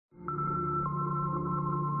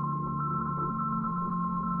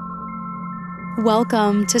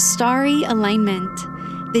Welcome to Starry Alignment,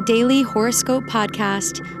 the daily horoscope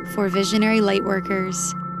podcast for visionary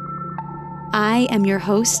lightworkers. I am your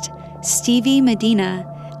host, Stevie Medina,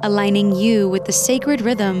 aligning you with the sacred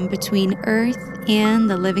rhythm between Earth and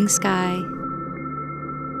the living sky.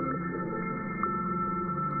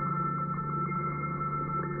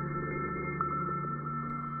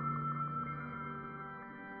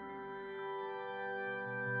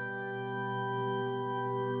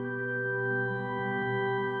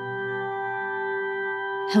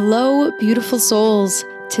 Hello, beautiful souls.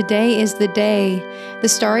 Today is the day. The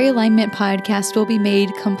Starry Alignment podcast will be made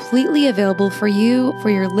completely available for you for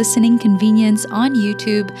your listening convenience on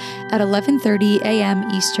YouTube at 11:30 a.m.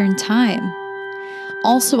 Eastern Time.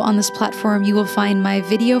 Also on this platform, you will find my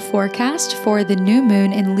video forecast for the new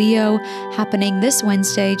moon in Leo happening this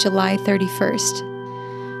Wednesday, July 31st.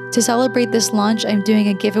 To celebrate this launch, I'm doing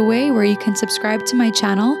a giveaway where you can subscribe to my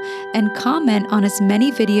channel and comment on as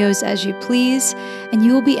many videos as you please, and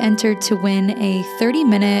you will be entered to win a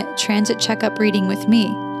 30-minute transit checkup reading with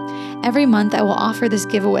me. Every month I will offer this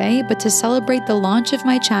giveaway, but to celebrate the launch of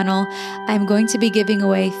my channel, I'm going to be giving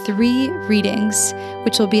away 3 readings,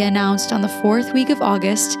 which will be announced on the 4th week of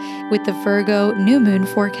August with the Virgo new moon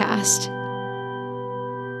forecast.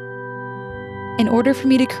 In order for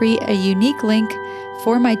me to create a unique link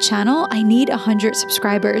for my channel, I need 100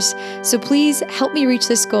 subscribers. So please help me reach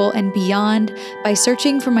this goal and beyond by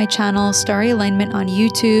searching for my channel, Starry Alignment, on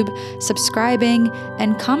YouTube, subscribing,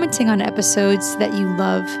 and commenting on episodes that you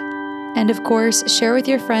love. And of course, share with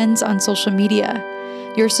your friends on social media.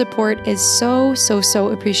 Your support is so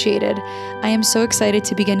appreciated. I am so excited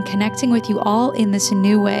to begin connecting with you all in this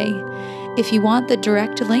new way. If you want the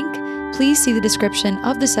direct link, please see the description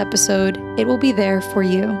of this episode. It will be there for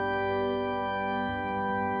you.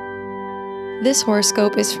 This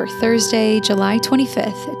horoscope is for Thursday, July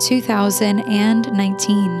 25th,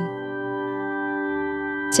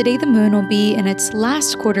 2019. Today the moon will be in its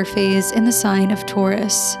last quarter phase in the sign of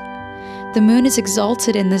Taurus. The moon is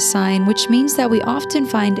exalted in this sign, which means that we often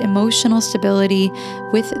find emotional stability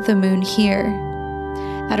with the moon here.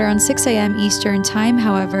 At around 6 a.m. Eastern Time,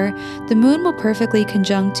 however, the moon will perfectly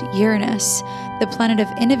conjunct Uranus, the planet of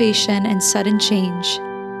innovation and sudden change.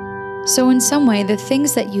 So in some way, the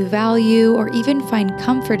things that you value or even find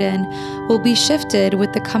comfort in will be shifted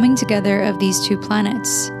with the coming together of these 2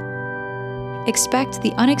 planets. Expect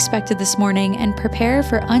the unexpected this morning and prepare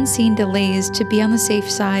for unseen delays to be on the safe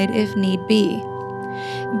side if need be.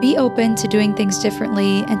 Be open to doing things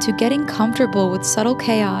differently and to getting comfortable with subtle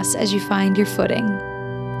chaos as you find your footing.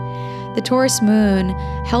 The Taurus moon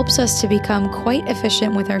helps us to become quite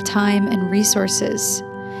efficient with our time and resources.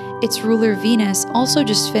 Its ruler Venus also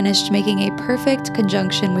just finished making a perfect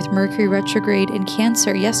conjunction with Mercury retrograde in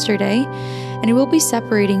Cancer yesterday, and it will be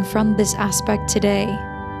separating from this aspect today.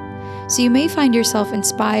 So you may find yourself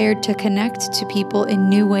inspired to connect to people in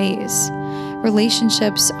new ways.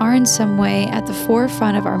 Relationships are in some way at the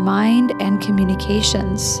forefront of our mind and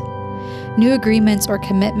communications. New agreements or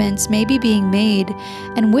commitments may be being made,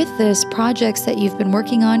 and with this, projects that you've been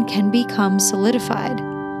working on can become solidified.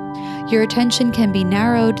 Your attention can be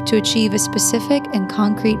narrowed to achieve a specific and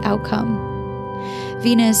concrete outcome.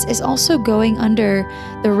 Venus is also going under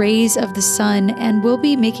the rays of the sun and will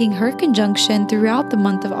be making her conjunction throughout the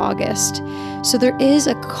month of August. So there is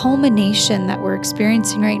a culmination that we're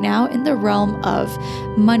experiencing right now in the realm of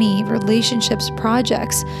money, relationships,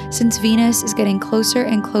 projects, since Venus is getting closer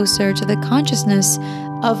and closer to the consciousness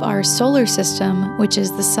of our solar system, which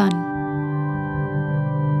is the sun.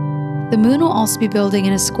 The moon will also be building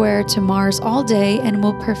in a square to Mars all day and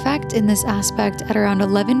will perfect in this aspect at around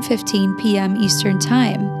 11:15 p.m. Eastern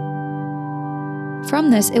Time. From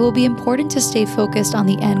this, it will be important to stay focused on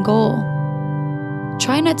the end goal.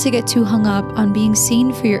 Try not to get too hung up on being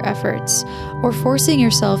seen for your efforts or forcing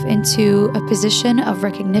yourself into a position of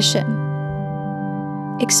recognition.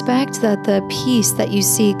 Expect that the peace that you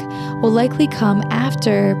seek will likely come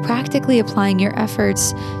after practically applying your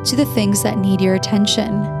efforts to the things that need your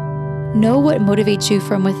attention. Know what motivates you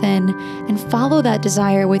from within and follow that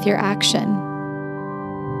desire with your action.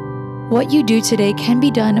 What you do today can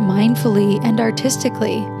be done mindfully and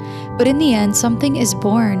artistically, but in the end, something is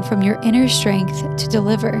born from your inner strength to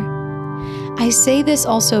deliver. I say this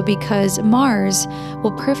also because Mars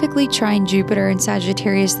will perfectly trine Jupiter in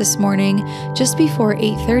Sagittarius this morning just before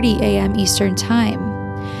 8:30 a.m. Eastern Time,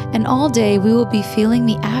 and all day we will be feeling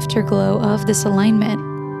the afterglow of this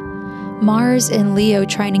alignment. Mars in Leo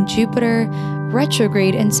trining Jupiter,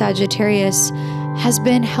 retrograde in Sagittarius, has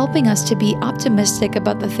been helping us to be optimistic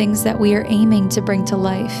about the things that we are aiming to bring to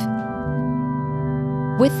life.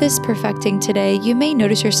 With this perfecting today, you may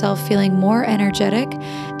notice yourself feeling more energetic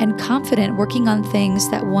and confident working on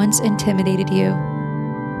things that once intimidated you.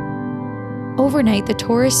 Overnight, the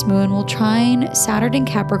Taurus moon will trine Saturn in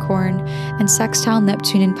Capricorn and sextile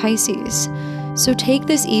Neptune in Pisces. So take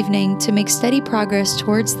this evening to make steady progress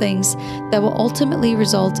towards things that will ultimately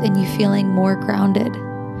result in you feeling more grounded.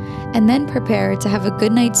 And then prepare to have a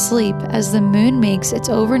good night's sleep as the moon makes its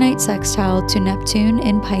overnight sextile to Neptune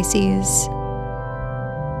in Pisces.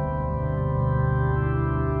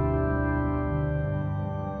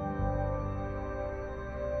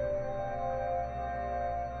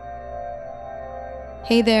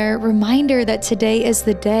 Hey there, reminder that today is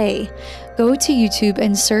the day. Go to YouTube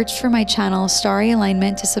and search for my channel, Starry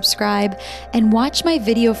Alignment, to subscribe and watch my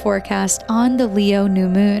video forecast on the Leo new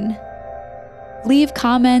moon. Leave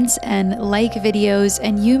comments and like videos,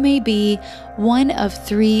 and you may be one of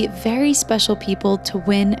 3 very special people to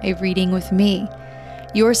win a reading with me.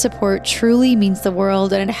 Your support truly means the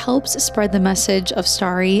world, and it helps spread the message of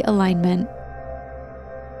Starry Alignment.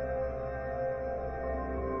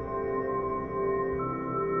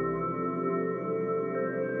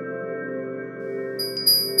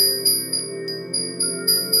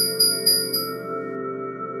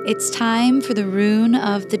 It's time for the rune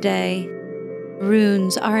of the day.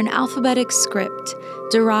 Runes are an alphabetic script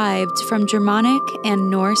derived from Germanic and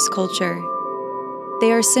Norse culture.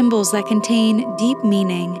 They are symbols that contain deep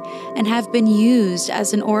meaning and have been used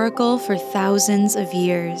as an oracle for thousands of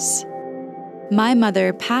years. My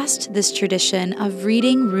mother passed this tradition of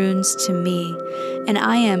reading runes to me, and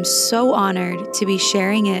I am so honored to be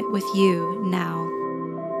sharing it with you now.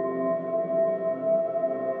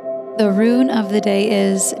 The rune of the day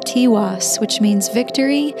is Tiwas, which means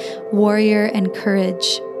victory, warrior, and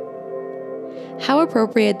courage. How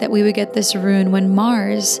appropriate that we would get this rune when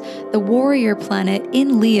Mars, the warrior planet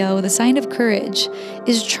in Leo, the sign of courage,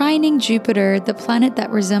 is trining Jupiter, the planet that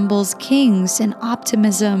resembles kings in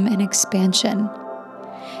optimism and expansion.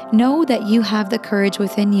 Know that you have the courage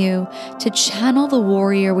within you to channel the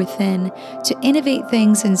warrior within, to innovate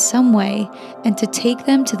things in some way, and to take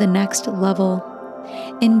them to the next level.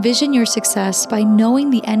 Envision your success by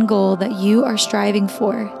knowing the end goal that you are striving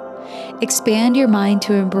for. Expand your mind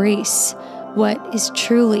to embrace what is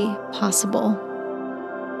truly possible.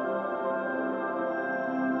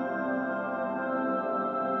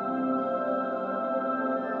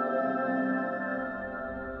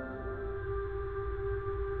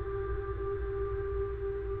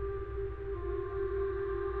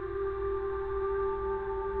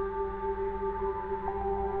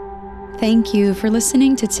 Thank you for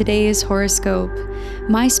listening to today's horoscope.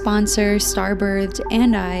 My sponsor, Starbirthed,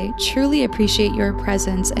 and I truly appreciate your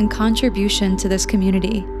presence and contribution to this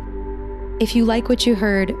community. If you like what you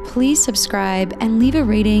heard, please subscribe and leave a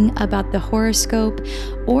rating about the horoscope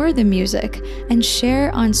or the music and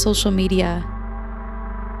share on social media.